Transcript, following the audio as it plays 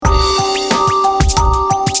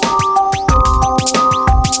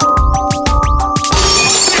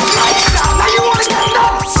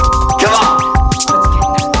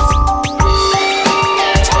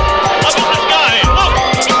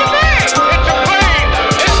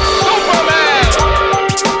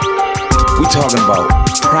talking about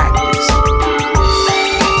practice.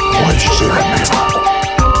 Why did you say that, man?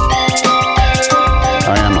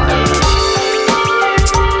 I am Iron Man.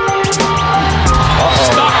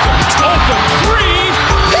 Stockton, open three.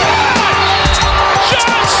 Hit!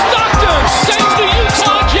 John Stockton sends the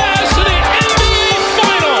Utah Jazz to the NBA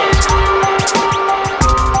Finals.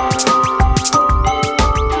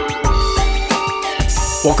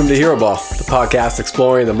 Welcome to Hero Ball, the podcast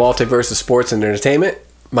exploring the multiverse of sports and entertainment.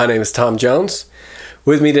 My name is Tom Jones.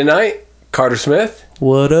 With me tonight, Carter Smith.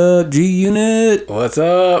 What up, G-Unit? What's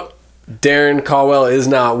up? Darren Caldwell is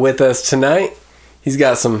not with us tonight. He's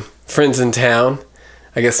got some friends in town.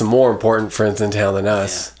 I guess some more important friends in town than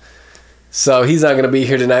us. Yeah. So he's not going to be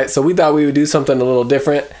here tonight. So we thought we would do something a little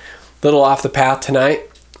different, a little off the path tonight.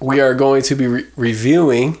 We are going to be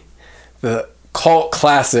reviewing the cult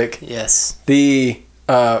classic. Yes. The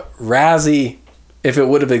Razzie, if it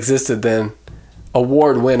would have existed then,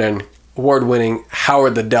 award-winning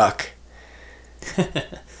Howard the Duck.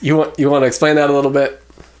 You want to explain that a little bit?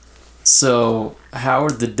 So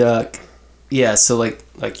Howard the Duck, yeah. So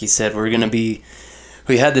like you said, we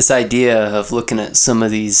had this idea of looking at some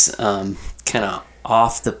of these kind of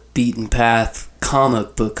off the beaten path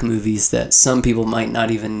comic book movies that some people might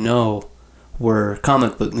not even know were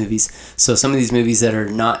comic book movies. So some of these movies that are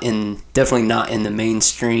definitely not in the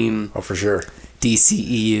mainstream. Oh, for sure.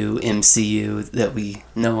 DCEU, MCU that we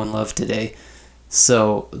know and love today.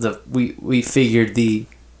 So we figured the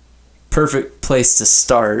perfect place to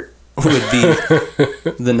start would be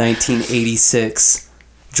the 1986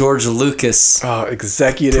 George Lucas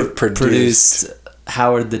executive produced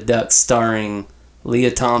Howard the Duck, starring Leah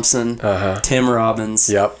Thompson, Tim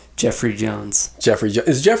Robbins, Jeffrey Jones.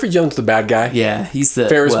 Is Jeffrey Jones the bad guy? Yeah, he's the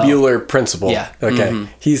Ferris Bueller principal. Yeah. Okay.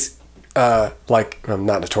 Mm-hmm. He's I'm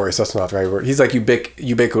not notorious. That's not the right word. He's like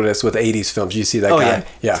ubiquitous with 80s films. You see that guy?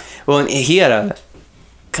 Yeah. Well, and he had a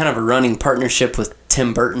kind of a running partnership with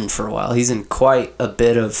Tim Burton for a while. He's in quite a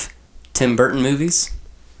bit of Tim Burton movies.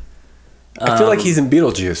 I feel like he's in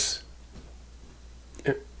Beetlejuice.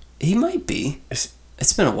 He might be.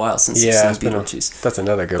 It's been a while since he's seen Beetlejuice. That's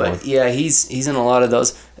another good one. Yeah, he's in a lot of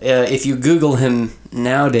those. If you Google him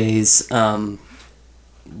nowadays,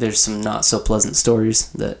 there's some not so pleasant stories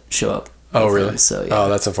that show up. Oh, really? Him. So yeah. Oh,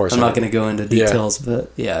 that's unfortunate. I'm not going to go into details, but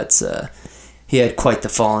yeah, it's he had quite the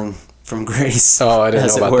falling from grace. Oh, I didn't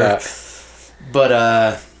know about that.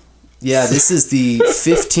 But yeah, this is the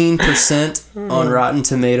 15% on Rotten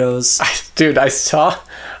Tomatoes. Dude, I saw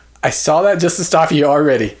that just to stop you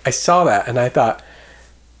already. I saw that and I thought,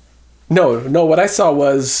 no, what I saw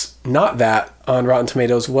was not that on Rotten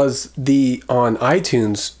Tomatoes, was on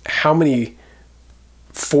iTunes, how many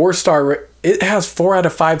 4-star, it has 4 out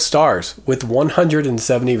of 5 stars with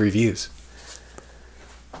 170 reviews.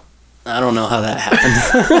 I don't know how that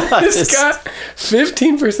happened. It's got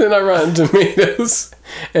 15% on Rotten Tomatoes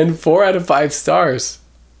and 4 out of 5 stars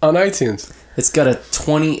on iTunes. It's got a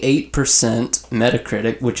 28%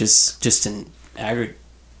 Metacritic, which is just an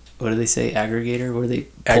what do they say? Aggregator? Where they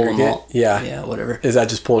pull them all? Yeah. Yeah, whatever. Is that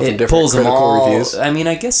just pulling from different critical reviews? I mean,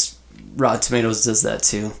 I guess Rotten Tomatoes does that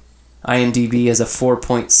too. IMDb has a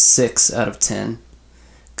 4.6 out of 10.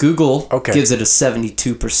 Google gives it a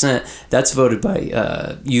 72%. That's voted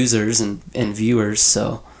by users and viewers.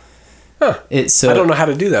 So, I don't know how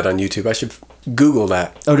to do that on YouTube. I should Google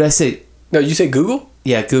that. Oh, did I say? No, you say Google?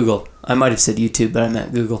 Yeah, Google. I might have said YouTube, but I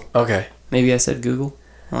meant Google. Okay. Maybe I said Google.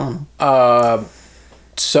 I don't know.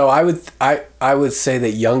 So I would say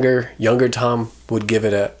that younger Tom would give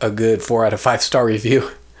it a good 4 out of 5 star review.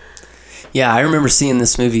 Yeah, I remember seeing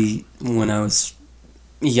this movie when I was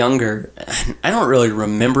younger. I don't really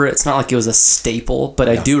remember it. It's not like it was a staple, but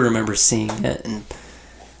I do remember seeing it, and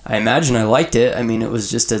I imagine I liked it. I mean, it was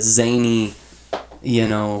just a zany,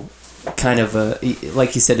 kind of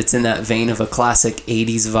like you said, it's in that vein of a classic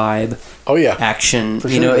 80s vibe. Oh, yeah. Action. For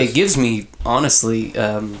sure it gives me, honestly,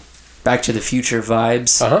 Back to the Future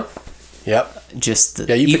vibes. Uh-huh. Yep. Just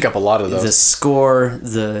you pick up a lot of those. The score,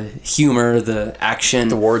 the humor, the action.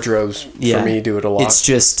 The wardrobes, for me, do it a lot. It's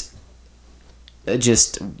just,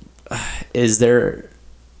 is there,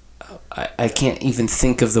 I can't even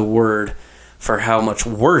think of the word for how much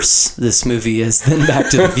worse this movie is than Back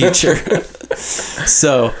to the Future.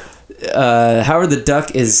 So, Howard the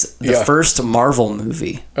Duck is the first Marvel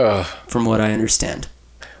movie, from what I understand.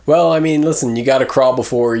 Well, I mean, listen, you got to crawl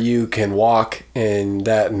before you can walk, and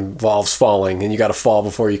that involves falling, and you got to fall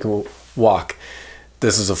before you can walk.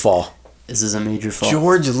 This is a fall. This is a major fall.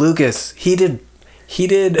 George Lucas, he did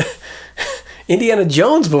Indiana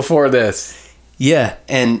Jones before this. Yeah,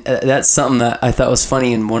 and that's something that I thought was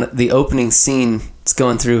funny. In the opening scene, it's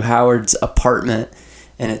going through Howard's apartment,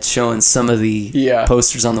 and it's showing some of the Yeah.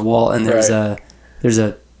 posters on the wall, and there's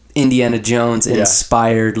a Indiana Jones Yeah.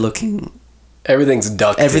 inspired looking. Everything's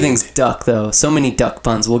duck. Everything's themed. duck though. So many duck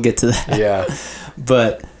puns. We'll get to that. Yeah.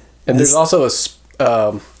 But And there's also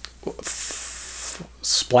a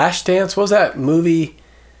Splash Dance. What was that movie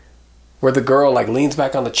where the girl like leans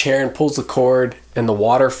back on the chair and pulls the cord and the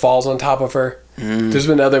water falls on top of her? There's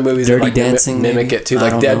been other movies Dirty that like Dancing, mimic maybe? it too. I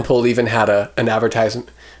Like don't know. Deadpool even had an advertisement,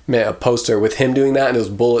 a poster with him doing that, and it was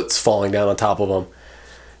bullets falling down on top of him.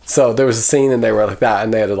 So there was a scene and they were like that,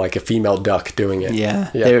 and they had like a female duck doing it. Yeah.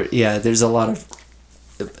 There's a lot of.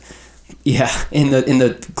 Yeah, in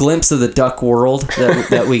the glimpse of the duck world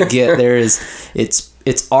that we get,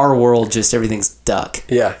 it's our world, just everything's duck.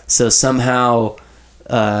 Yeah. So somehow,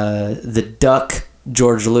 the duck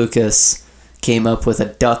George Lucas came up with a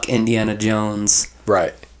duck Indiana Jones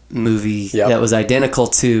Right. movie Yep. that was identical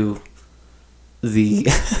to the human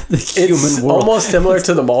It's world. almost similar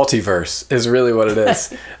to the multiverse is really what it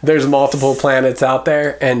is. There's multiple planets out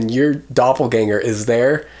there, and your doppelganger is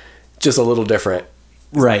there, just a little different.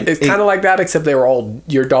 Right. It's kind of like that, except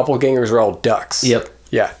your doppelgangers are all ducks. Yep.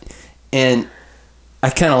 Yeah. And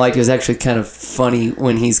I kind of like, it was actually kind of funny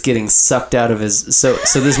when he's getting sucked out of his. So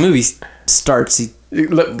this movie starts.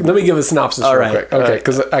 Let me give a synopsis All real right, quick. all Okay, right.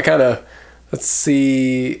 because I kind of, let's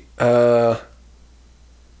see.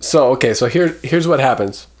 So here's what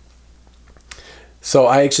happens. So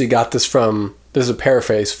I actually got this is a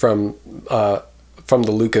paraphrase from the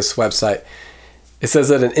Lucas website. It says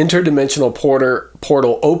that an interdimensional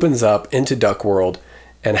portal opens up into Duckworld,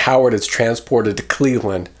 and Howard is transported to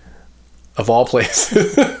Cleveland, of all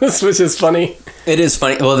places, which is funny. It is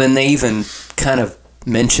funny. Well, then they even kind of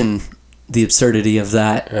mention the absurdity of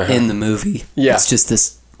that in the movie. Yeah. It's just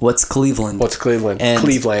this, what's Cleveland? What's Cleveland? And-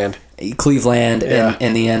 Cleveland. Cleveland, Yeah.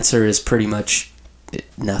 and the answer is pretty much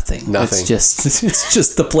nothing. Nothing. It's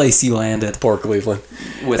just the place you landed, Poor Cleveland.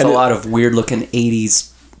 with And a lot of weird looking 80s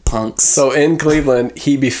punks. So in Cleveland,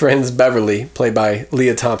 he befriends Beverly, played by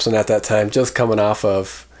Leah Thompson at that time, just coming off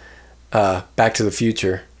of Back to the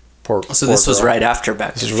Future. So this was right after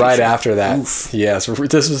Back to the This Future. was right after that. Oof. Yes,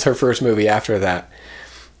 this was her first movie after that.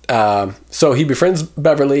 So he befriends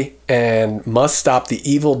Beverly and must stop the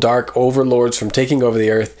evil dark overlords from taking over the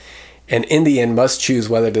earth, and in the end must choose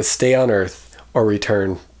whether to stay on Earth or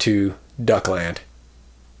return to Duckland.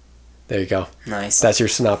 There you go. Nice. That's your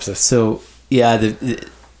synopsis. So yeah,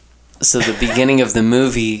 so the beginning of the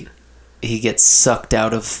movie, he gets sucked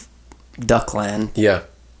out of Duckland Yeah.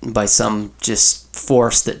 by some just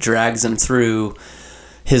force that drags him through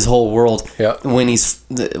his whole world. Yeah. When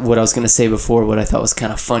what I was going to say before, what I thought was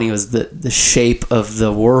kind of funny was that the shape of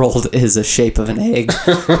the world is a shape of an egg.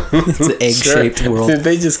 It's an egg-shaped world.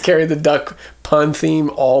 They just carry the duck pun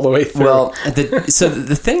theme all the way through. Well, so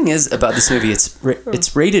the thing is about this movie,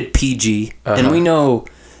 it's rated PG, and we know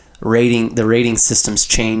the rating system's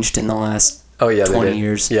changed in the last 20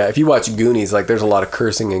 years. Yeah, if you watch Goonies, like there's a lot of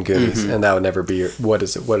cursing in Goonies, and that would never be what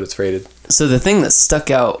it's rated. So the thing that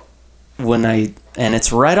stuck out and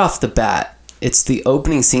it's right off the bat, it's the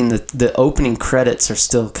opening scene. The opening credits are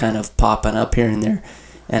still kind of popping up here and there,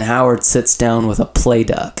 and Howard sits down with a play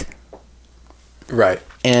duck. Right.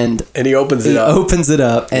 And he opens it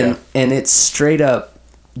up. and it's straight up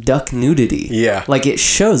duck nudity. Yeah. Like it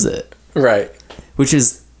shows it. Right. Which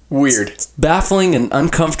is Weird. baffling and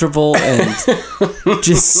uncomfortable and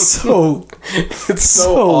just so It's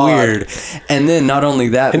so odd. weird. And then not only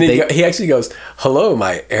that, And he actually goes, "Hello,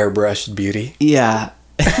 my airbrushed beauty." yeah.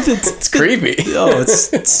 It's creepy.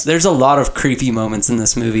 There's a lot of creepy moments in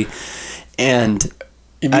this movie, and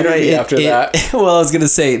Immediately after that. Well, I was gonna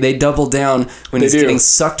say they double down when he's do. getting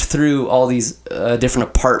sucked through all these different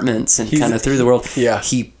apartments and kind of through the world. Yeah.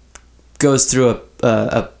 He goes through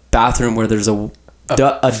a bathroom where there's a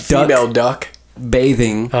female duck duck.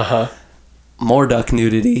 bathing. More duck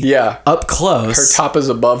nudity. Yeah. Up close. Her top is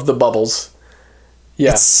above the bubbles.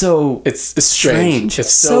 Yeah. It's so It's strange.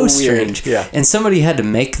 It's so weird. strange. Yeah. And somebody had to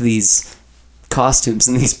make these costumes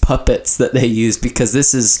and these puppets that they use, because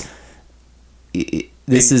this is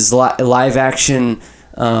live action,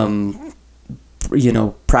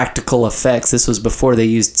 practical effects. This was before they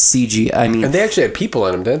used CG. I mean, And they actually had people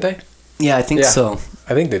in them, didn't they? yeah, I think so.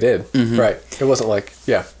 I think they did. Right. It wasn't like,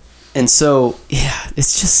 yeah. And so, yeah,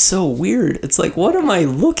 it's just so weird. It's like, what am I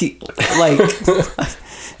looking like?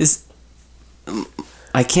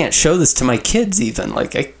 I can't show this to my kids even.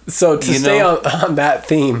 So to stay on that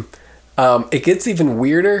theme, it gets even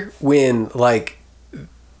weirder when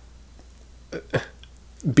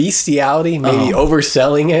bestiality, maybe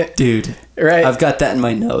overselling it. Dude, right? I've got that in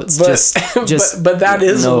my notes. But that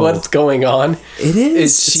is what's going on. It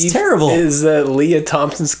is. It's terrible. Is Leah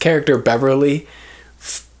Thompson's character, Beverly,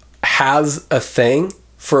 has a thing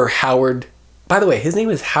for Howard. By the way, his name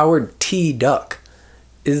is Howard T. Duck.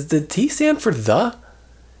 Is the T stand for the?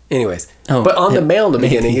 Anyways. But on the mail in the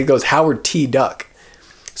beginning, it goes Howard T. Duck.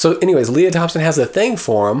 So anyways, Leah Thompson has a thing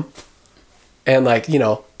for him. And like,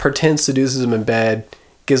 pretends seduces him in bed.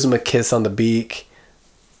 Gives him a kiss on the beak.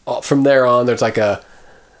 From there on, there's like a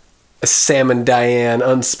Sam and Diane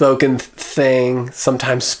unspoken thing,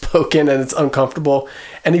 sometimes spoken, and it's uncomfortable.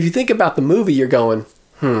 And if you think about the movie, you're going,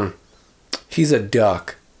 he's a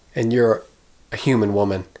duck, and you're a human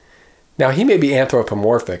woman. Now, he may be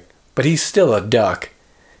anthropomorphic, but he's still a duck.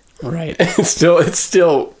 Right. It's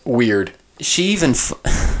still weird. She even...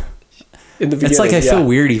 In the beginning, it's like I feel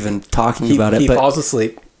weird even talking about it. He but falls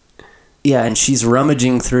asleep. Yeah, and she's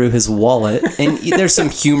rummaging through his wallet. And there's some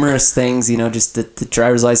humorous things, just the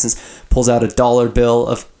driver's license pulls out a dollar bill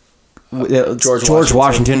of George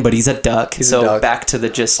Washington, but he's a duck. He's a duck. Back to the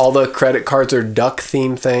just... All the credit cards are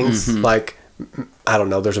duck-themed things. Mm-hmm. Like, I don't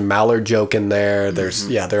know, there's a Mallard joke in there. There's,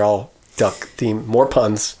 they're all duck-themed. More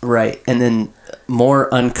puns. Right, and then more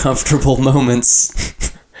uncomfortable moments.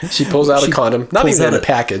 She pulls out a condom. Not even in a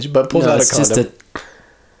package, but pulls out a condom. It's just a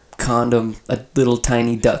condom, a little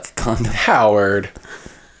tiny duck condom. Howard.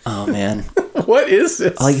 Oh, man. What is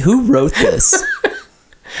this? Like, who wrote this?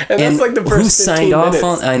 and that's like the first 15 who signed minutes.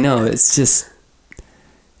 off on? I know, it's just...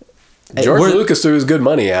 George Lucas threw his good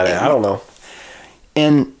money at it. I don't know.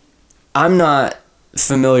 And I'm not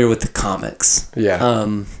familiar with the comics.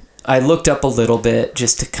 Yeah. I looked up a little bit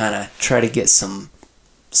just to kind of try to get some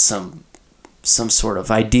sort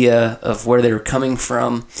of idea of where they were coming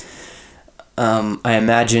from. I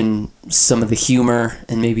imagine some of the humor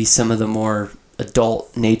and maybe some of the more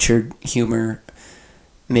adult-natured humor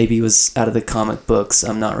maybe was out of the comic books.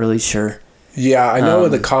 I'm not really sure. Yeah, I know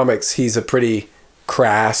in the comics he's a pretty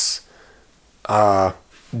crass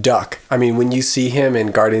duck. I mean, when you see him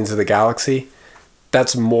in Guardians of the Galaxy,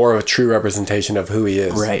 that's more of a true representation of who he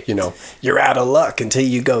is. Right. You're out of luck until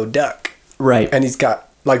you go duck. Right. And he's got,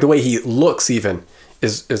 like, the way he looks even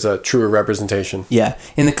is a truer representation. Yeah.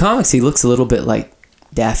 In the comics, he looks a little bit like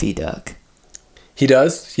Daffy Duck. He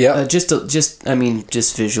does? Yeah. Just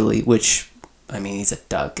visually, which, I mean, he's a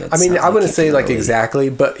duck. I wouldn't say, like, exactly,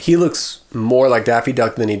 but he looks more like Daffy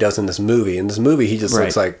Duck than he does in this movie. In this movie, he just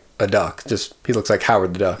looks like a duck. He looks like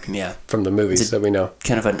Howard the Duck. Yeah. From the movies that we know.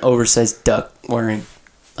 Kind of an oversized duck wearing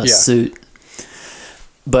a suit.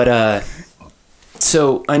 But,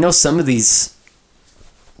 so I know some of these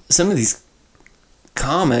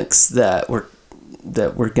comics that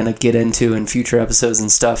we're gonna get into in future episodes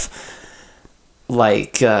and stuff,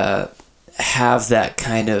 like have that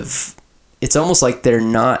kind of... It's almost like they're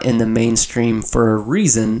not in the mainstream for a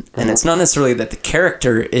reason, and it's not necessarily that the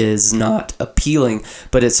character is not appealing,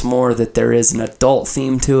 but it's more that there is an adult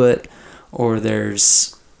theme to it, or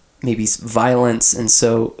there's maybe violence. And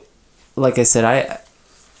so, like I said,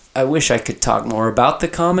 I wish I could talk more about the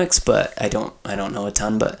comics, but I don't know a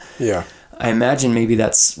ton. But yeah, I imagine maybe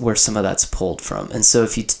that's where some of that's pulled from. And so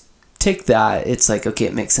if you take that, it's like, okay,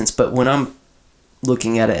 it makes sense. But when I'm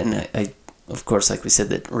looking at it, and I of course, like we said,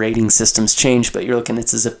 the rating systems change, but you're looking at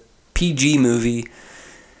this as a PG movie.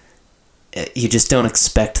 You just don't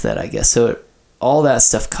expect that, I guess. So all that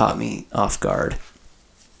stuff caught me off guard.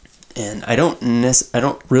 And I don't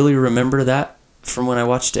really remember that from when I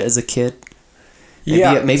watched it as a kid.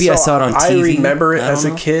 Maybe I saw it on TV. I remember it as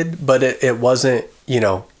a kid, but it wasn't,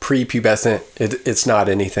 prepubescent. It's not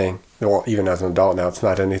anything. Well, even as an adult now, it's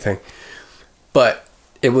not anything. But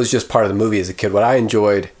it was just part of the movie as a kid. What I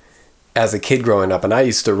enjoyed as a kid growing up, and I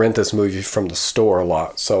used to rent this movie from the store a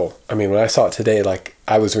lot. So, I mean, when I saw it today, like,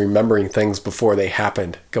 I was remembering things before they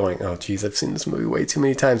happened, going, oh, geez, I've seen this movie way too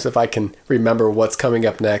many times. If I can remember what's coming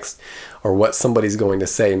up next or what somebody's going to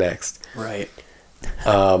say next. Right.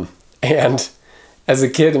 And as a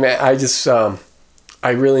kid, man, I just, I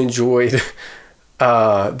really enjoyed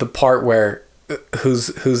the part where, who's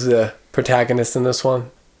the protagonist in this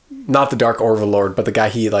one? Not the Dark Overlord, but the guy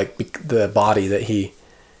the body that he...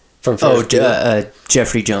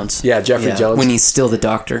 Jeffrey Jones. Yeah, Jeffrey Jones. When he's still the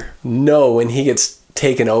Doctor. No, when he gets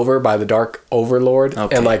taken over by the Dark Overlord,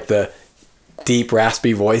 and like the deep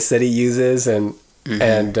raspy voice that he uses, and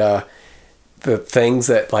the things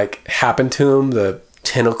that like happen to him, the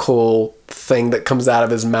tentacle thing that comes out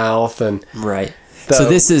of his mouth, and right. So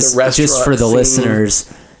this is just for the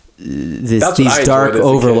listeners. These Dark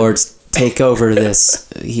Overlords take over this.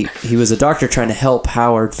 He was a doctor trying to help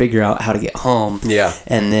Howard figure out how to get home. Yeah.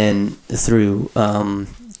 And then through kind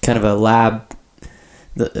of a lab,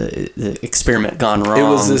 the experiment gone wrong. It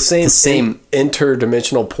was the same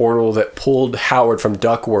interdimensional portal that pulled Howard from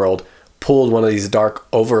Duckworld, pulled one of these dark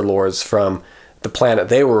overlords from the planet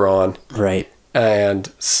they were on. Right.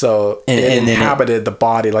 And so it inhabited the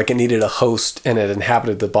body, like it needed a host, and it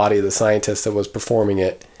inhabited the body of the scientist that was performing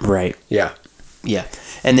it. Right. Yeah. Yeah.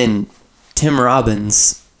 And then Tim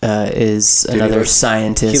Robbins is another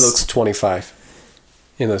scientist. He looks 25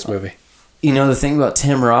 in this movie. You know, the thing about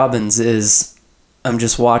Tim Robbins is I'm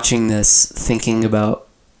just watching this thinking about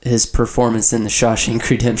his performance in The Shawshank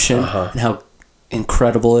Redemption and how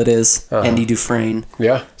incredible it is. Andy Dufresne.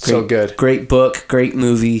 Yeah, so good. Great book, great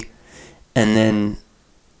movie. And then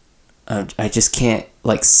I just can't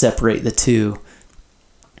like separate the two.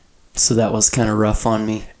 So that was kind of rough on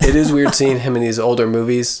me. It is weird seeing him in these older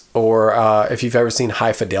movies, or if you've ever seen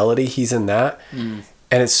High Fidelity, he's in that. And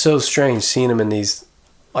it's so strange seeing him in these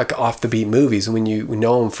like off the beat movies when you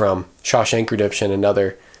know him from Shawshank Redemption and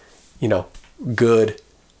other, good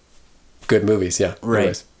movies. Yeah. Right.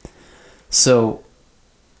 Anyways. So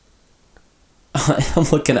I'm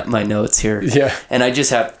looking at my notes here. Yeah. And I just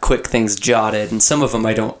have quick things jotted, and some of them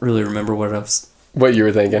I don't really remember what you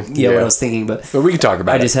were thinking. What I was thinking, but we can talk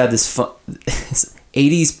about it. I just had this fun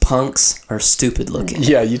 80s punks are stupid looking.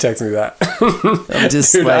 Yeah, you texted me that. I'm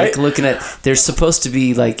just looking at, they're supposed to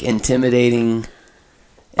be like intimidating.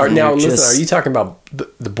 Now listen, are you talking about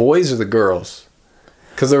the boys or the girls?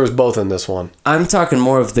 Because there was both in this one. I'm talking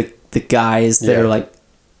more of the guys that are like,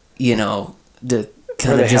 the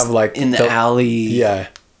kind of just like in the alley. Yeah.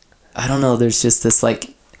 I don't know. There's just this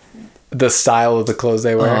like the style of the clothes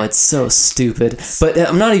they wear. Oh, it's so stupid. But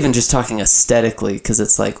I'm not even just talking aesthetically, because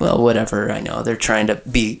it's like, well, whatever. I know they're trying to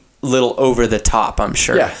be a little over the top, I'm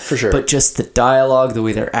sure. Yeah, for sure. But just the dialogue, the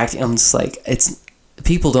way they're acting, I'm just like,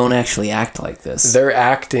 people don't actually act like this. They're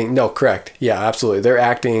acting. No, correct. Yeah, absolutely. They're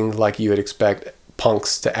acting like you would expect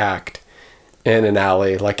punks to act in an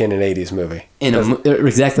alley, like in an 80s movie.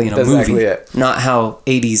 Exactly, in a movie. Exactly it. Not how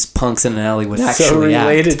 80s punks in an alley would actually act. So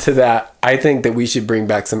related to that, I think that we should bring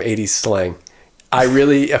back some 80s slang. I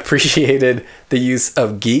really appreciated the use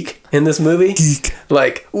of geek in this movie. Geek.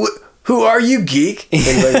 Like, who are you, geek?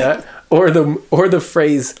 Things like that. Or the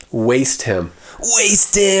phrase, waste him.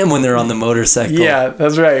 Waste him when they're on the motorcycle. Yeah,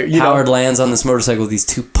 that's right. Howard lands on this motorcycle with these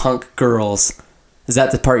two punk girls. Is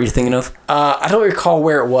that the part you're thinking of? I don't recall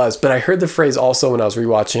where it was, but I heard the phrase also when I was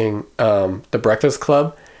rewatching The Breakfast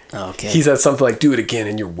Club. Okay. He said something like, do it again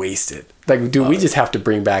and you're wasted. Like, dude, we just have to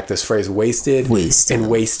bring back this phrase, wasted. And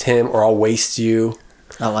waste him, or I'll waste you.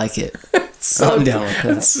 I like it. I'm down with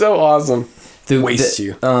that. It's so awesome. Waste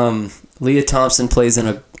you. Leah Thompson plays in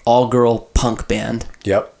an all-girl punk band.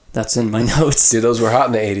 Yep. That's in my notes. Dude, those were hot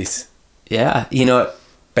in the 80s. Yeah. You know what?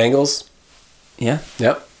 Bangles. Yeah.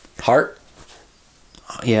 Yep. Heart.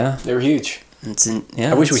 Yeah. They were huge.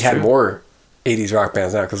 I wish we had more 80s rock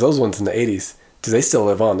bands now, because those ones in the 80s, because they still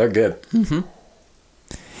live on. They're good. Mm-hmm.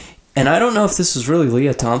 And I don't know if this was really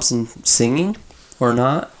Leah Thompson singing or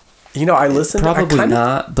not. I listened. Probably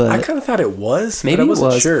not, but I kind of thought it was. Maybe but I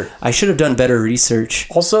wasn't sure. I should have done better research.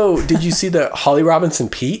 Also, did you see that Holly Robinson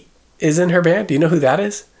Pete is in her band? Do you know who that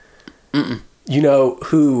is? Mm-mm. You know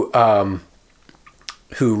who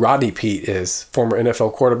Rodney Pete is? Former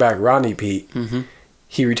NFL quarterback Rodney Pete. Mm-hmm.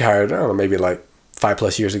 He retired, I don't know, maybe like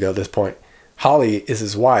 5+ years ago at this point. Holly is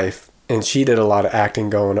his wife, and she did a lot of acting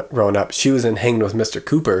growing up. She was in Hanging with Mr.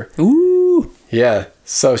 Cooper. Ooh. Yeah.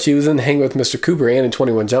 So she was in Hanging with Mr. Cooper and in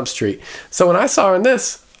 21 Jump Street. So when I saw her in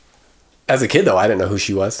this, as a kid though, I didn't know who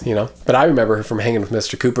she was, But I remember her from Hanging with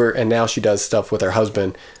Mr. Cooper, and now she does stuff with her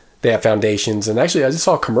husband. They have foundations, and actually I just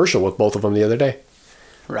saw a commercial with both of them the other day.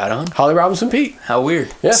 Right on. Holly Robinson Pete. How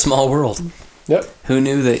weird. Yeah. Small world. Yep. Who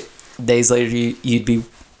knew that days later you'd be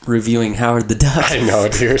reviewing Howard the Duck? I know,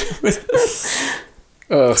 dude.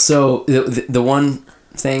 So the one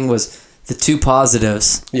thing was the two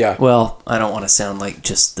positives. Yeah. Well, I don't want to sound like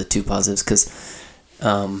just the two positives, because,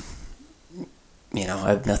 I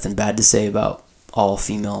have nothing bad to say about all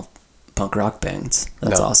female punk rock bands.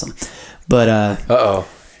 That's awesome. But I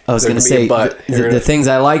was going to say the things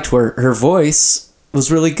I liked were her voice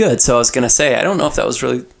was really good. So I was going to say, I don't know if that was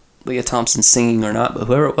really Leah Thompson singing or not, but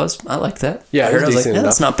whoever it was, I liked that. Yeah, I was like,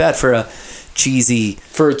 that's not bad for a cheesy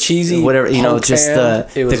whatever, just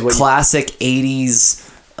the classic 80s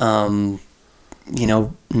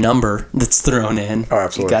number that's thrown in. Oh,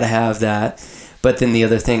 absolutely. You got to have that. But then the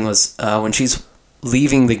other thing was when she's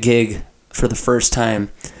leaving the gig for the first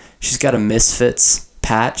time, she's got a Misfits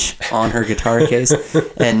patch on her guitar case,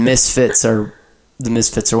 and Misfits are the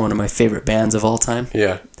Misfits are one of my favorite bands of all time.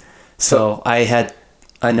 Yeah. So I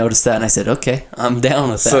noticed that and I said, okay, I'm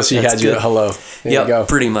down with that. So she That's had you good. at hello. There Yep, you go.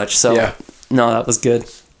 pretty much. So, Yeah. no, that was good.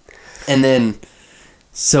 And then,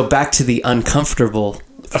 so back to the uncomfortable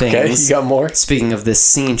things. Okay, you got more? Speaking of this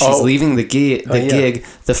scene, she's leaving the gig.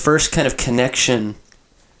 The first kind of connection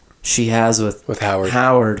she has with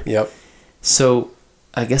Howard. Yep. So,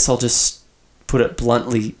 I guess I'll just put it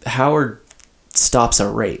bluntly. Howard stops a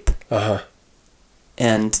rape. Uh-huh.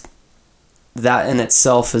 And that in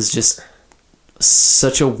itself is just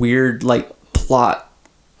such a weird, like, plot.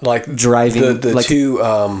 Like driving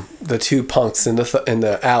the two punks in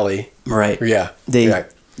the alley. Right. Yeah.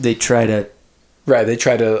 They try to. Right. They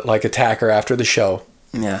try to like attack her after the show.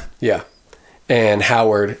 Yeah. Yeah. And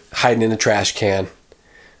Howard hiding in a trash can,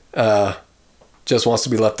 just wants to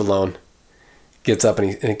be left alone. Gets up and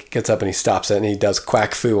he stops it and he does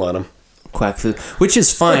quack foo on him. Quack foo, which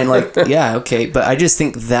is fine. Like yeah, okay, but I just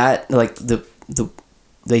think that like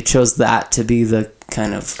they chose that to be the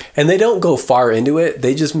kind of, and they don't go far into it.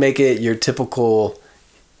 They just make it your typical.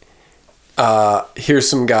 Here's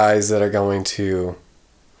some guys that are going to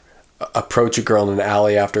approach a girl in an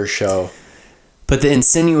alley after a show. But the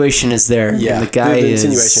insinuation is there. Yeah, and the guy the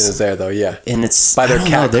insinuation is there though. Yeah, and it's by their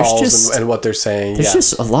cat calls and what they're saying. There's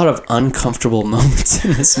just a lot of uncomfortable moments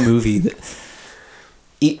in this movie that,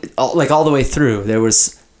 like all the way through, there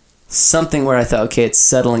was something where I thought, okay, it's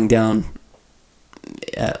settling down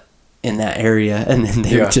in that area, and then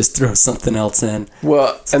they would just throw something else in.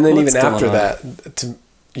 Well, So and then what's even after going on? that,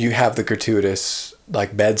 you have the gratuitous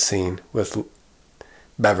like bed scene with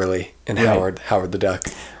Beverly and Right. Howard the Duck.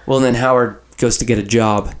 Well, then Howard goes to get a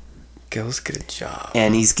job. Goes get a job.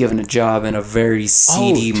 And he's given a job in a very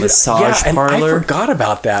seedy massage and parlor. I forgot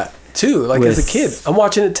about that too. Like as a kid, I'm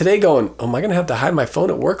watching it today, going, "Oh, am I gonna have to hide my phone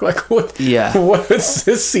at work? Like what? Yeah. What is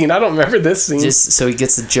this scene? I don't remember this scene. Just so he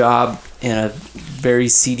gets a job in a very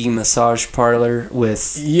seedy massage parlor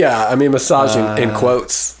with. Yeah, I mean massaging in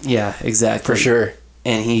quotes. Yeah, exactly. For sure.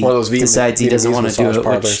 And he One of those decides he doesn't Vietnamese want to do massage it,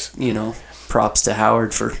 parlors. which, props to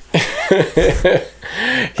Howard for.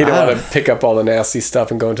 He don't want to pick up all the nasty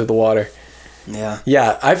stuff and go into the water. Yeah.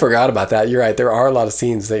 Yeah, I forgot about that. You're right. There are a lot of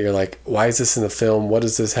scenes that you're like, why is this in the film? What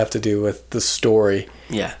does this have to do with the story?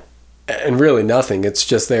 Yeah. And really nothing. It's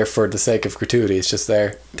just there for the sake of gratuity. It's just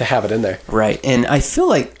there to have it in there. Right. And I feel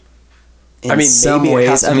like in some maybe ways, it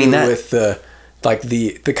has to do that with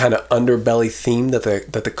the kind of underbelly theme that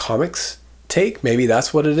the comics take. Maybe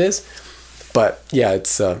that's what it is. But yeah,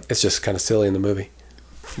 it's just kind of silly in the movie.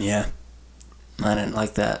 Yeah. I didn't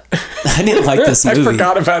like that. I didn't like this movie. I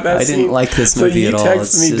forgot about that scene. I didn't like this movie at all. So you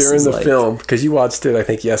texted me during the film, because you watched it, I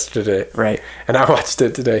think, yesterday. Right. And I watched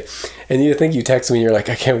it today. And you texted me, and you're like,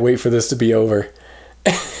 I can't wait for this to be over.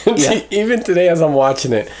 Yeah. Even today as I'm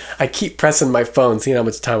watching it, I keep pressing my phone, seeing how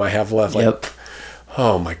much time I have left. Like, Yep.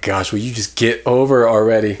 oh my gosh, will you just get over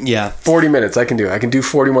already? Yeah. 40 minutes, I can do it. I can do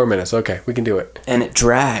 40 more minutes. Okay, we can do it. And it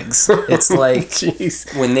drags. It's like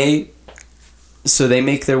Jeez. when they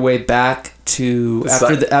make their way back to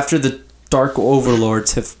after the Dark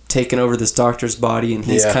Overlords have taken over this doctor's body, and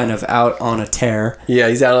he's kind of out on a tear. Yeah,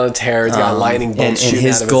 he's out on a tear. He's got lightning bolts and shooting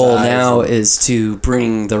his out of goal his eyes. now is to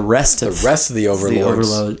bring the rest of the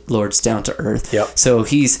Overlords down to Earth. Yep. So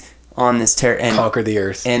he's on this tear and conquer the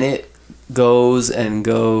Earth, and it goes and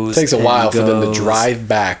goes. It takes a while for them to goes. drive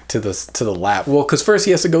back to the lab. Well, because first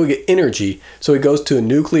he has to go get energy, so he goes to a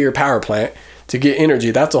nuclear power plant to get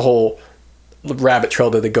energy. That's a whole rabbit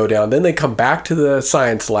trail that they go down. Then they come back to the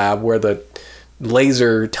science lab where the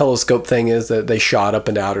laser telescope thing is that they shot up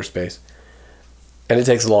into outer space, and it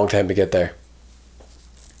takes a long time to get there.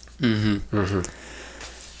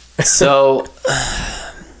 So,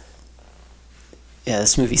 yeah,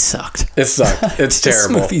 this movie sucked. It sucked. It's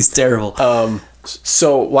terrible. This movie's terrible.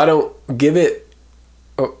 So why don't give it?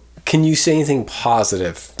 Can you say anything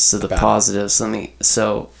positive? So the positives.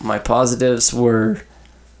 So my positives were,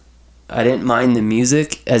 I didn't mind the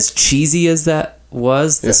music, as cheesy as that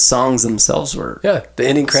was. The songs themselves were the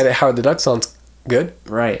ending credit Howard the Duck song's good.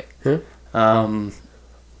 right. Hmm?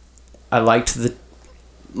 I liked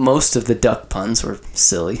most of the duck puns were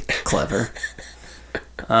silly, clever.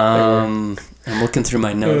 I'm looking through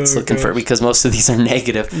my notes because most of these are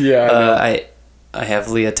negative. Yeah, I have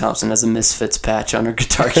Leah Thompson as a Misfits patch on her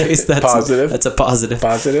guitar case. That's positive. That's a positive.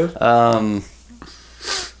 Positive.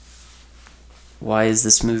 Why is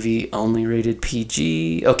this movie only rated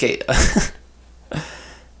PG? Okay.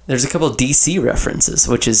 There's a couple of DC references,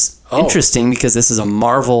 which is interesting because this is a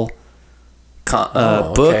Marvel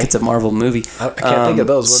book. It's a Marvel movie. I can't think of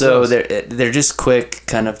those. They're just quick,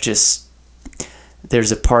 kind of just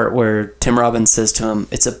there's a part where Tim Robbins says to him,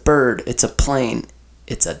 "It's a bird, it's a plane,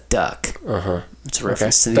 it's a duck." It's a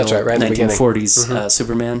reference to the old 1940s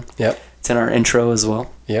Superman. Yep. It's in our intro as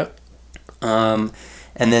well. Yep. And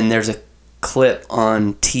then there's a clip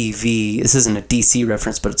on TV. This isn't a DC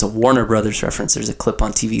reference, but it's a Warner Brothers reference. There's a clip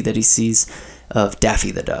on TV that he sees of Daffy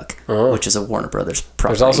the Duck, which is a Warner Brothers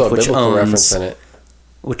property. There's also a biblical reference in it.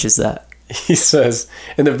 Which is that? He says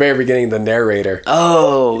in the very beginning, the narrator.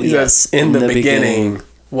 Oh, yes. Says, in the beginning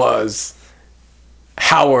was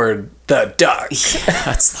Howard the Duck.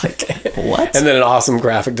 That's like, what? And then an awesome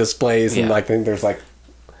graphic displays, and I think there's like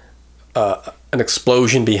an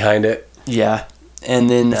explosion behind it. Yeah. And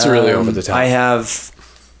then it's really over the top.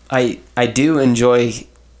 I do enjoy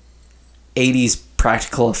 80s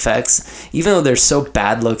practical effects, even though they're so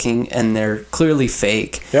bad looking and they're clearly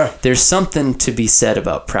fake. Yeah. There's something to be said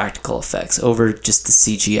about practical effects over just the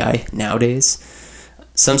CGI nowadays.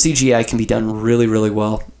 Some CGI can be done really, really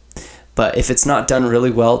well, but if it's not done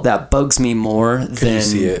really well, that bugs me more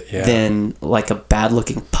than like a bad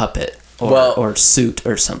looking puppet or suit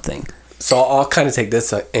or something. So I'll kind of take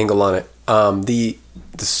this angle on it. The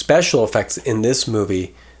special effects in this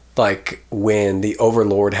movie, like when the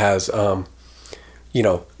Overlord has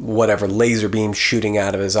whatever laser beam shooting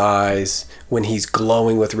out of his eyes, when he's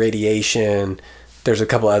glowing with radiation, there's a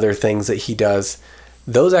couple other things that he does.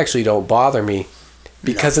 Those actually don't bother me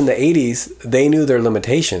because in the 80s, they knew their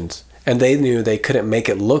limitations and they knew they couldn't make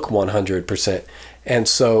it look 100%. And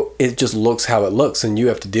so it just looks how it looks and you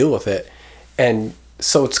have to deal with it. And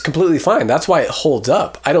so it's completely fine. That's why it holds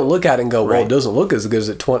up. I don't look at it and go, well, it doesn't look as good as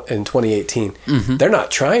it in 2018. Mm-hmm. They're not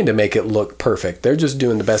trying to make it look perfect. They're just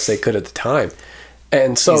doing the best they could at the time.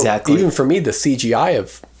 And so even for me, the CGI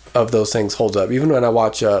of those things holds up. Even when I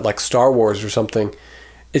watch like Star Wars or something,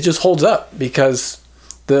 it just holds up because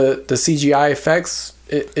the CGI effects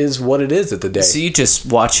is what it is at the day. So you just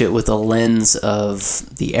watch it with a lens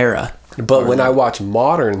of the era. But when I watch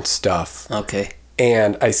modern stuff,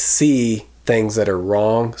 and I see things that are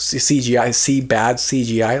wrong, see bad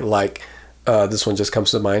CGI, like this one just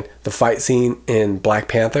comes to mind, the fight scene in Black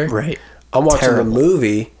Panther. Right. I'm watching the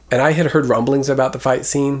movie, and I had heard rumblings about the fight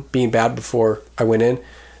scene being bad before I went in.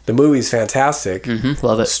 The movie's fantastic. Mm-hmm.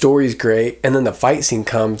 Love it. Story's great. And then the fight scene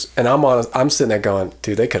comes, and I'm sitting there going,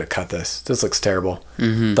 dude, they could have cut this. This looks terrible.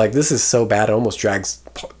 Mm-hmm. Like, this is so bad, it almost drags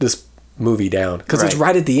this movie down. Because it's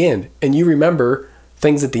right at the end, and you remember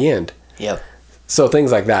things at the end. Yep. So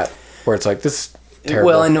things like that, where it's like, this is terrible.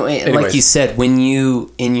 Well, and like you said, when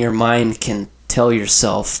you, in your mind, can tell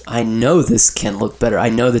yourself, I know this can look better. I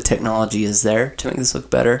know the technology is there to make this look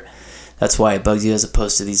better. That's why it bugs you, as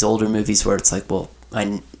opposed to these older movies where it's like, well,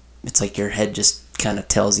 it's like your head just kind of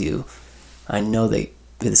tells you, I know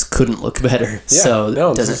this couldn't look better. Yeah, so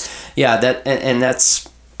no, it doesn't. Yeah, that and that's,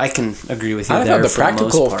 I can agree with you. I thought the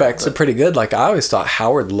practical effects are pretty good. Like, I always thought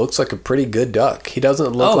Howard looks like a pretty good duck. He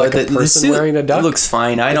doesn't look like a person wearing a duck. It looks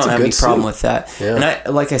fine. I don't have any problem with that. Yeah.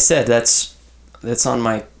 And like I said, that's on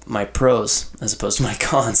my pros as opposed to my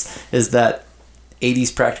cons. Is that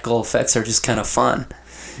 80s practical effects are just kind of fun.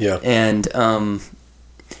 Yeah. And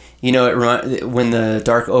when the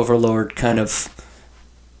Dark Overlord kind of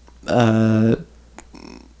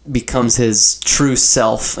becomes his true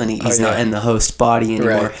self and he's not in the host body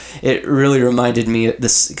anymore. Right. It really reminded me of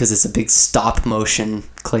this, because it's a big stop motion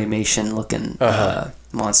claymation looking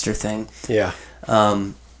monster thing. Yeah.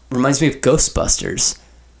 Reminds me of Ghostbusters,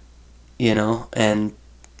 and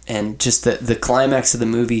just the climax of the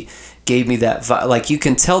movie gave me that vibe. Like, you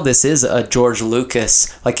can tell this is a George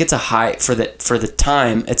Lucas, like, it's a high for the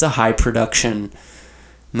time, it's a high production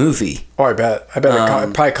movie. Oh, I bet it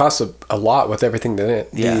probably costs a lot with everything in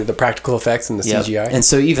it. The practical effects and the CGI. And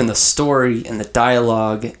so even the story and the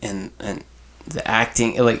dialogue and the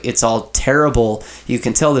acting, like, it's all terrible. You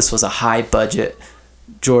can tell this was a high budget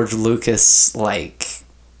George Lucas, like,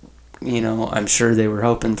 I'm sure they were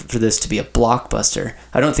hoping for this to be a blockbuster.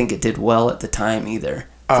 I don't think it did well at the time either.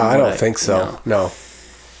 I don't think so. No.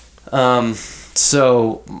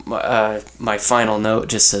 So my final note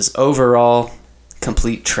just says, overall,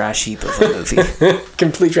 complete trash heap of a movie.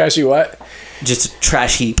 Complete trash heap what? Just a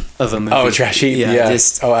trash heap of a movie. Oh, trash heap. Yeah.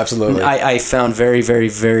 Absolutely. I found very, very,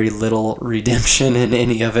 very little redemption in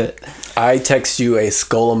any of it. I text you a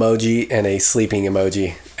skull emoji and a sleeping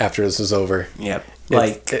emoji after this was over. Yep.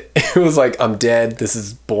 It was like, I'm dead. This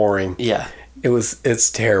is boring. Yeah. It's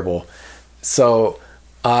terrible. So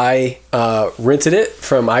I rented it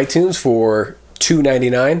from iTunes for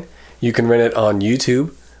 $2.99. You can rent it on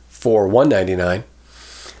YouTube for $1.99.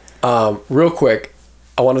 Real quick,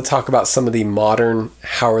 I want to talk about some of the modern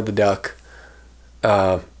Howard the Duck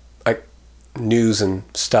news and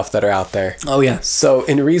stuff that are out there. Oh yeah. So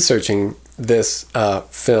in researching this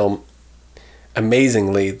film,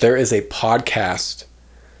 amazingly, there is a podcast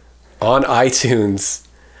on iTunes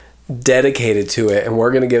dedicated to it, and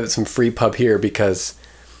we're going to give it some free pub here because,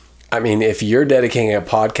 I mean, if you're dedicating a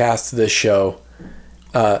podcast to this show,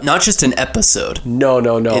 not just an episode. No.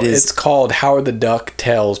 It's called Howard the Duck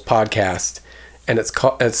Tales Podcast, and it's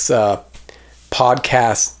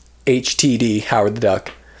podcast HTD Howard the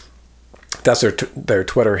Duck. That's their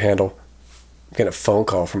Twitter handle. I'm getting a phone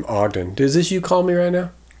call from Ogden. Is this you calling me right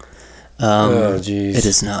now? Oh, jeez. It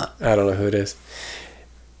is not. I don't know who it is.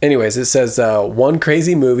 Anyways, it says one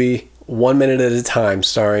crazy movie, 1 minute at a time,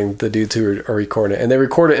 starring the dudes who are recording it. And they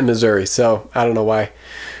record it in Missouri, so I don't know why.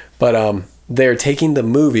 But they're taking the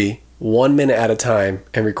movie 1 minute at a time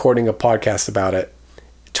and recording a podcast about it,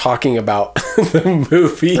 talking about the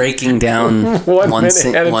movie. Breaking down one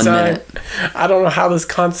minute at a time. I don't know how this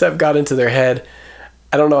concept got into their head.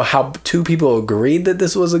 I don't know how two people agreed that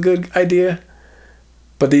this was a good idea.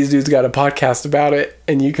 But these dudes got a podcast about it,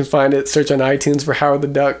 and you can find it. Search on iTunes for Howard the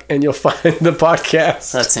Duck, and you'll find the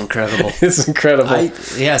podcast. That's incredible. It's incredible.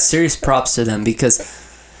 Serious props to them, because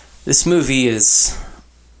this movie is,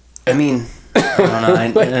 I mean, I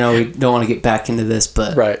don't know. I know we don't want to get back into this,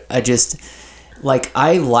 but right.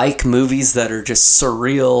 I like movies that are just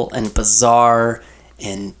surreal and bizarre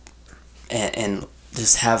and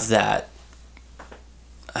just have that,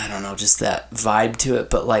 I don't know, just that vibe to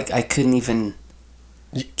it. But like, I couldn't even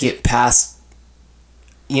get past,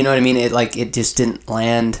 you know what I mean? It just didn't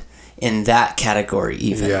land in that category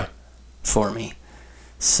even for me.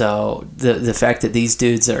 So the fact that these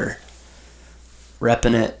dudes are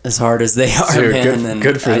repping it as hard as they are, Dude, man,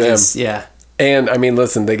 good for them. And I mean,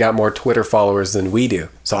 listen, they got more Twitter followers than we do,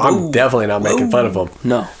 so I'm definitely not making fun of them.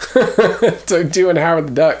 No. So doing Howard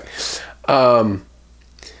the Duck, I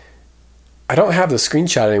don't have the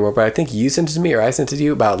screenshot anymore, but I think you sent it to me or I sent it to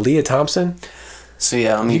you about Leah Thompson. So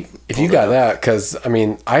yeah, if you got that, because I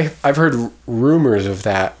mean, I've heard rumors of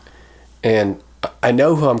that, and I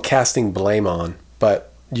know who I'm casting blame on,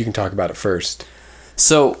 but you can talk about it first.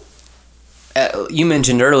 So you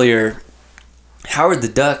mentioned earlier, Howard the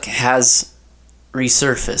Duck has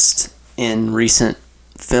resurfaced in recent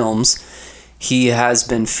films. He has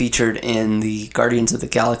been featured in the Guardians of the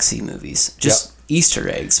Galaxy movies, just Easter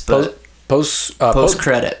eggs, but post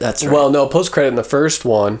credit. That's right. Well, no, post credit in the first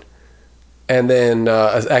one. And then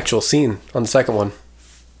an actual scene on the second one.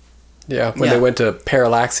 Yeah, when they went to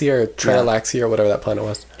Parallaxia or Trilaxia or whatever that planet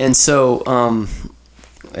was. And so,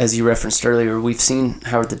 as you referenced earlier, we've seen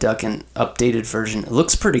Howard the Duck in updated version. It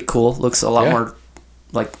looks pretty cool. Looks a lot more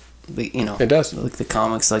like, it does. Like the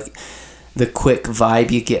comics. Like the quick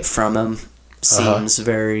vibe you get from him seems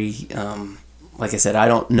very, like I said, I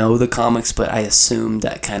don't know the comics, but I assume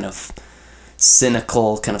that kind of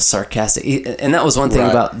cynical, kind of sarcastic. And that was one thing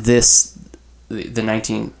about this, the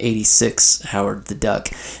 1986 Howard the Duck,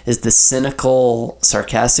 is the cynical,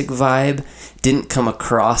 sarcastic vibe didn't come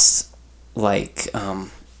across like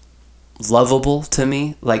lovable to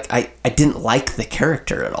me. Like I didn't like the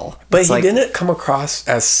character at all. But he didn't come across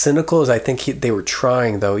as cynical as I think they were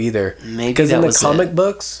trying though either. Maybe because in the comic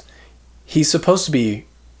books, he's supposed to be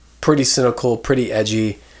pretty cynical, pretty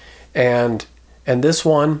edgy, and this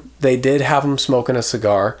one they did have him smoking a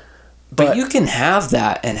cigar. But you can have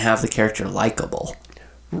that and have the character likable.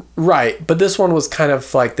 Right, but this one was kind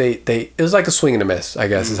of like it was like a swing and a miss, I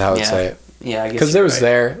guess is how I would say it. Yeah, I guess. Because there was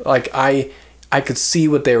like I could see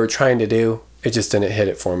what they were trying to do. It just didn't hit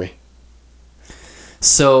it for me.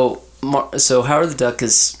 So Howard the Duck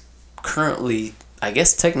is currently, I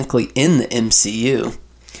guess, technically in the MCU.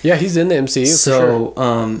 Yeah, he's in the MCU for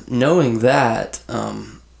sure. Knowing that,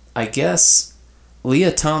 I guess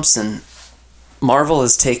Leah Thompson, Marvel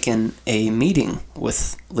has taken a meeting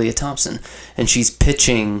with Leah Thompson, and she's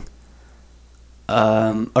pitching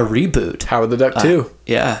a reboot. Howard the Duck 2.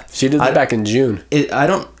 Yeah. She did that back in June.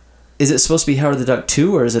 Is it supposed to be Howard the Duck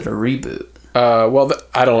 2, or is it a reboot?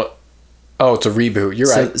 I don't... Oh, it's a reboot. You're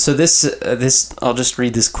right. So this I'll just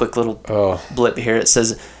read this quick little blip here. It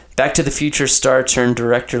says, Back to the Future star turned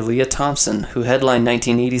director Leah Thompson, who headlined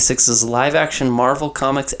 1986's live-action Marvel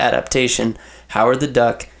Comics adaptation Howard the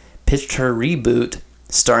Duck, pitched her reboot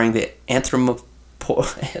starring the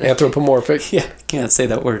anthropomorphic. Yeah, can't say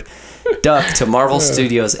that word. Duck to Marvel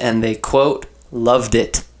Studios, and they, quote, loved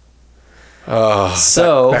it. Oh,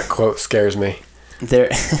 so that quote scares me. There.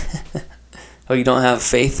 Oh, you don't have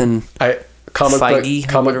faith in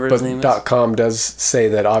Feige, whatever his name is? Comicbook.com does say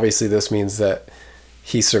that obviously this means that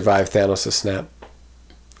he survived Thanos' snap.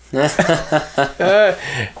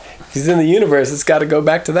 He's in the universe. It's got to go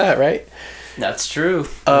back to that, right? That's true.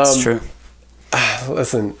 That's true.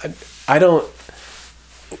 Listen, I don't.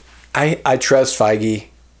 I trust Feige.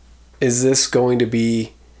 Is this going to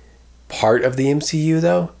be part of the MCU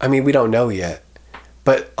though? I mean, we don't know yet.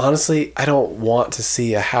 But honestly, I don't want to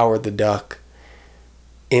see a Howard the Duck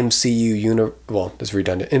that's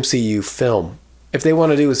redundant. MCU film. If they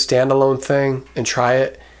want to do a standalone thing and try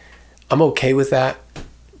it, I'm okay with that.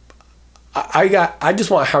 I just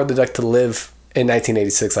want Howard the Duck to live in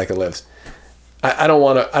 1986 like it lives. I don't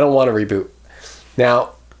want to reboot.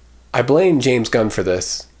 Now, I blame James Gunn for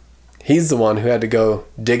this. He's the one who had to go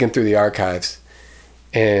digging through the archives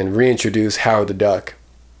and reintroduce Howard the Duck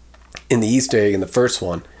in the Easter egg in the first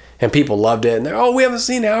one. And people loved it. And they're, we haven't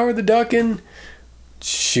seen Howard the Duck in,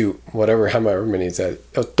 however many is that?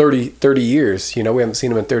 30 years. We haven't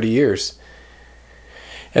seen him in 30 years.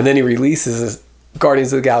 And then he releases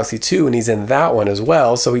Guardians of the Galaxy 2, and he's in that one as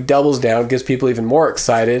well. So he doubles down, gets people even more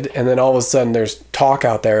excited. And then all of a sudden there's talk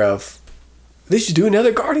out there of, they should do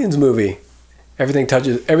another Guardians movie.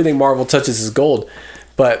 Everything Marvel touches is gold.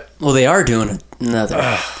 But they are doing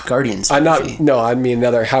another Guardians movie. I mean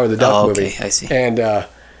another Howard the Duck movie. Okay, I see. And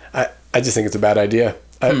I just think it's a bad idea.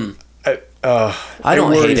 I don't hate it. It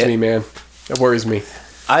worries me, man. It worries me.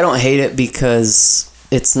 I don't hate it because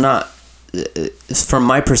it's not, from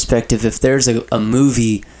my perspective, if there's a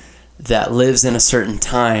movie that lives in a certain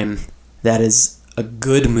time that is a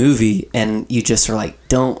good movie and you just are like,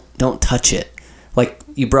 don't touch it. Like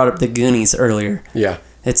you brought up the Goonies earlier. Yeah.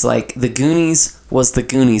 It's like the Goonies was the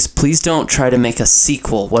Goonies. Please don't try to make a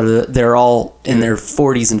sequel where they're all in their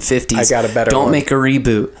 40s and 50s. I got a better one. Don't make a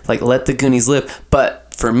reboot. Like, let the Goonies live.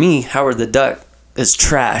 But for me, Howard the Duck is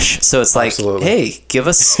trash. So it's like, Absolutely. Hey, give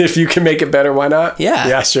us... If you can make it better, why not? Yeah.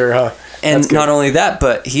 Yeah, sure, huh? And not only that,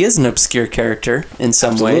 but he is an obscure character in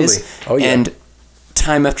some ways. Oh, yeah. And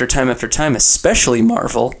time after time after time, especially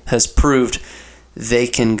Marvel, has proved they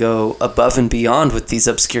can go above and beyond with these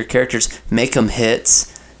obscure characters, make them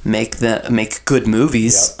hits, make good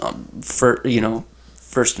movies,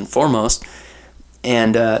 first and foremost.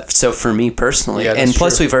 And so for me personally, and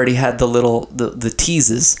plus we've already had the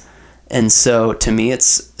teases, and so to me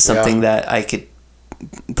it's something that I could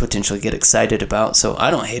potentially get excited about. So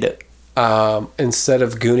I don't hate it. Instead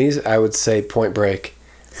of Goonies, I would say Point Break.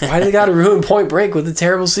 Why do they got to ruin Point Break with a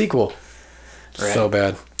terrible sequel? Right. So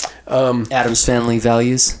bad. Addams Family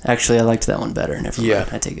Values. Actually, I liked that one better. Never mind.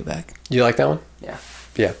 I take it back. You like that one? Yeah.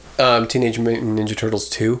 Yeah. Teenage Mutant Ninja Turtles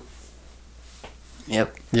 2.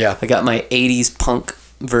 Yep. Yeah. I got my 80s punk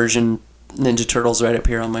version Ninja Turtles right up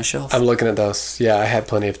here on my shelf. I'm looking at those. Yeah, I had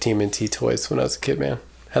plenty of TMNT toys when I was a kid, man.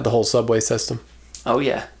 Had the whole subway system. Oh,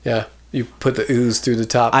 yeah. Yeah. You put the ooze through the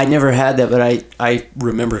top. I never had that, but I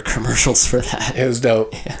remember commercials for that. It was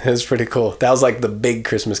dope. Yeah. It was pretty cool. That was like the big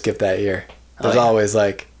Christmas gift that year. There's always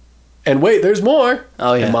like, and wait, there's more.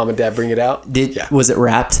 Oh, yeah. And mom and dad bring it out. Was it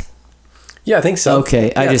wrapped? Yeah, I think so.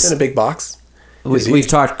 Okay. Yeah, it's in a big box. We've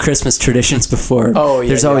talked Christmas traditions before. Oh, yeah.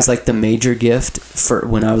 There's always like the major gift for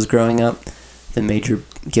when I was growing up. The major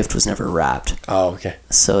gift was never wrapped. Oh, okay.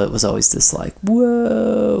 So it was always this like,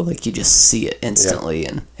 whoa, like you just see it instantly.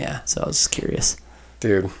 And so I was just curious.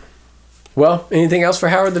 Dude. Well, anything else for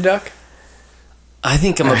Howard the Duck? I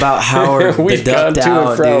think I'm about Howard We've the gone Ducked to out,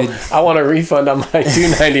 and fro. dude. I want a refund on my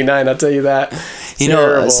 $2.99. I'll tell you that.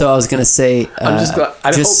 So I was gonna say, I'm just glad.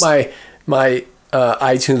 I hope my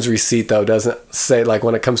iTunes receipt though doesn't say, like,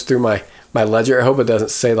 when it comes through my ledger, I hope it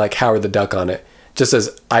doesn't say like Howard the Duck on it. Just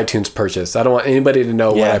says iTunes purchase. I don't want anybody to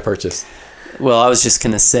know what I purchased. Well, I was just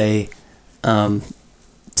gonna say,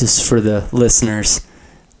 just for the listeners,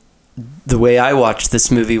 the way I watched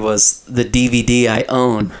this movie was the DVD I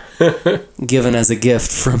own, given as a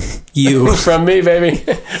gift from you. From me, baby.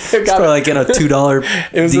 It's probably like in a $2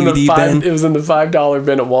 DVD bin. It was in the $5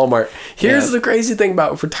 bin at Walmart. Here's the crazy thing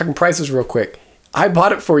about, if we're talking prices real quick, I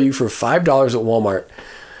bought it for you for $5 at Walmart.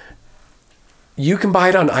 You can buy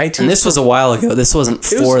it on iTunes. And this was a while ago. This wasn't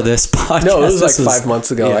for this podcast. No, it was like 5 months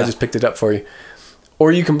ago. Yeah. I just picked it up for you.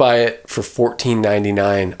 Or you can buy it for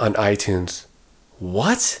 $14.99 on iTunes.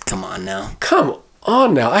 What? Come on now. Come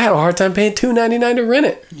on now. I had a hard time paying $2.99 to rent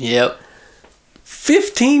it. Yep.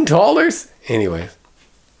 $15? Anyway.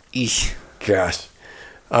 Eesh. Gosh.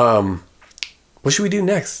 What should we do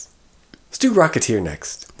next? Let's do Rocketeer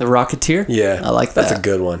next. The Rocketeer? Yeah. I like that. That's a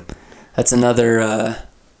good one. That's another...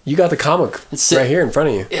 You got the comic right here in front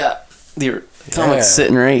of you. Yeah. The comic's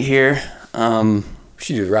sitting right here. We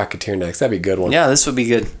should do the Rocketeer next. That'd be a good one. Yeah, this would be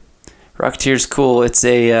good. Rocketeer's cool. It's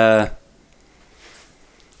a...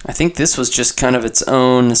 I think this was just kind of its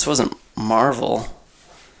own... This wasn't Marvel.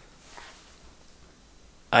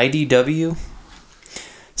 IDW?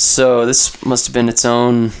 So this must have been its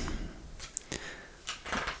own...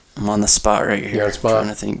 I'm on the spot right here. You're on the spot. Trying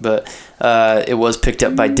to think, but it was picked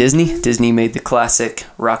up by Disney. Disney made the classic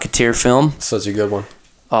Rocketeer film. Such a good one.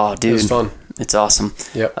 Oh, dude, It was fun. It's awesome.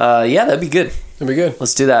 Yep. Yeah, that'd be good. That'd be good.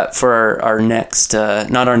 Let's do that for our next,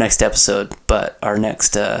 not our next episode, but our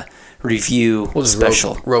next review We'll just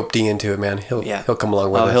special. rope D into it, man. He'll come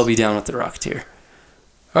along with us. He'll be down with the Rocketeer.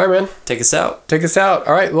 All right, man. Take us out. Take us out.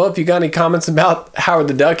 All right. Well, if you got any comments about Howard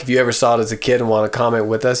the Duck, if you ever saw it as a kid and want to comment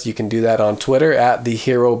with us, you can do that on Twitter at the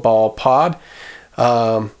Hero Ball Pod.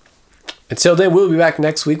 Until then, we'll be back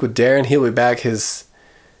next week with Darren. He'll be back. His,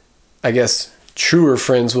 I guess, truer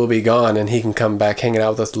friends will be gone, and he can come back hanging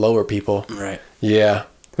out with us lower people. Right. Yeah.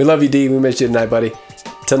 We love you, D. We miss you tonight, buddy.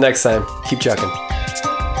 Till next time, keep chucking.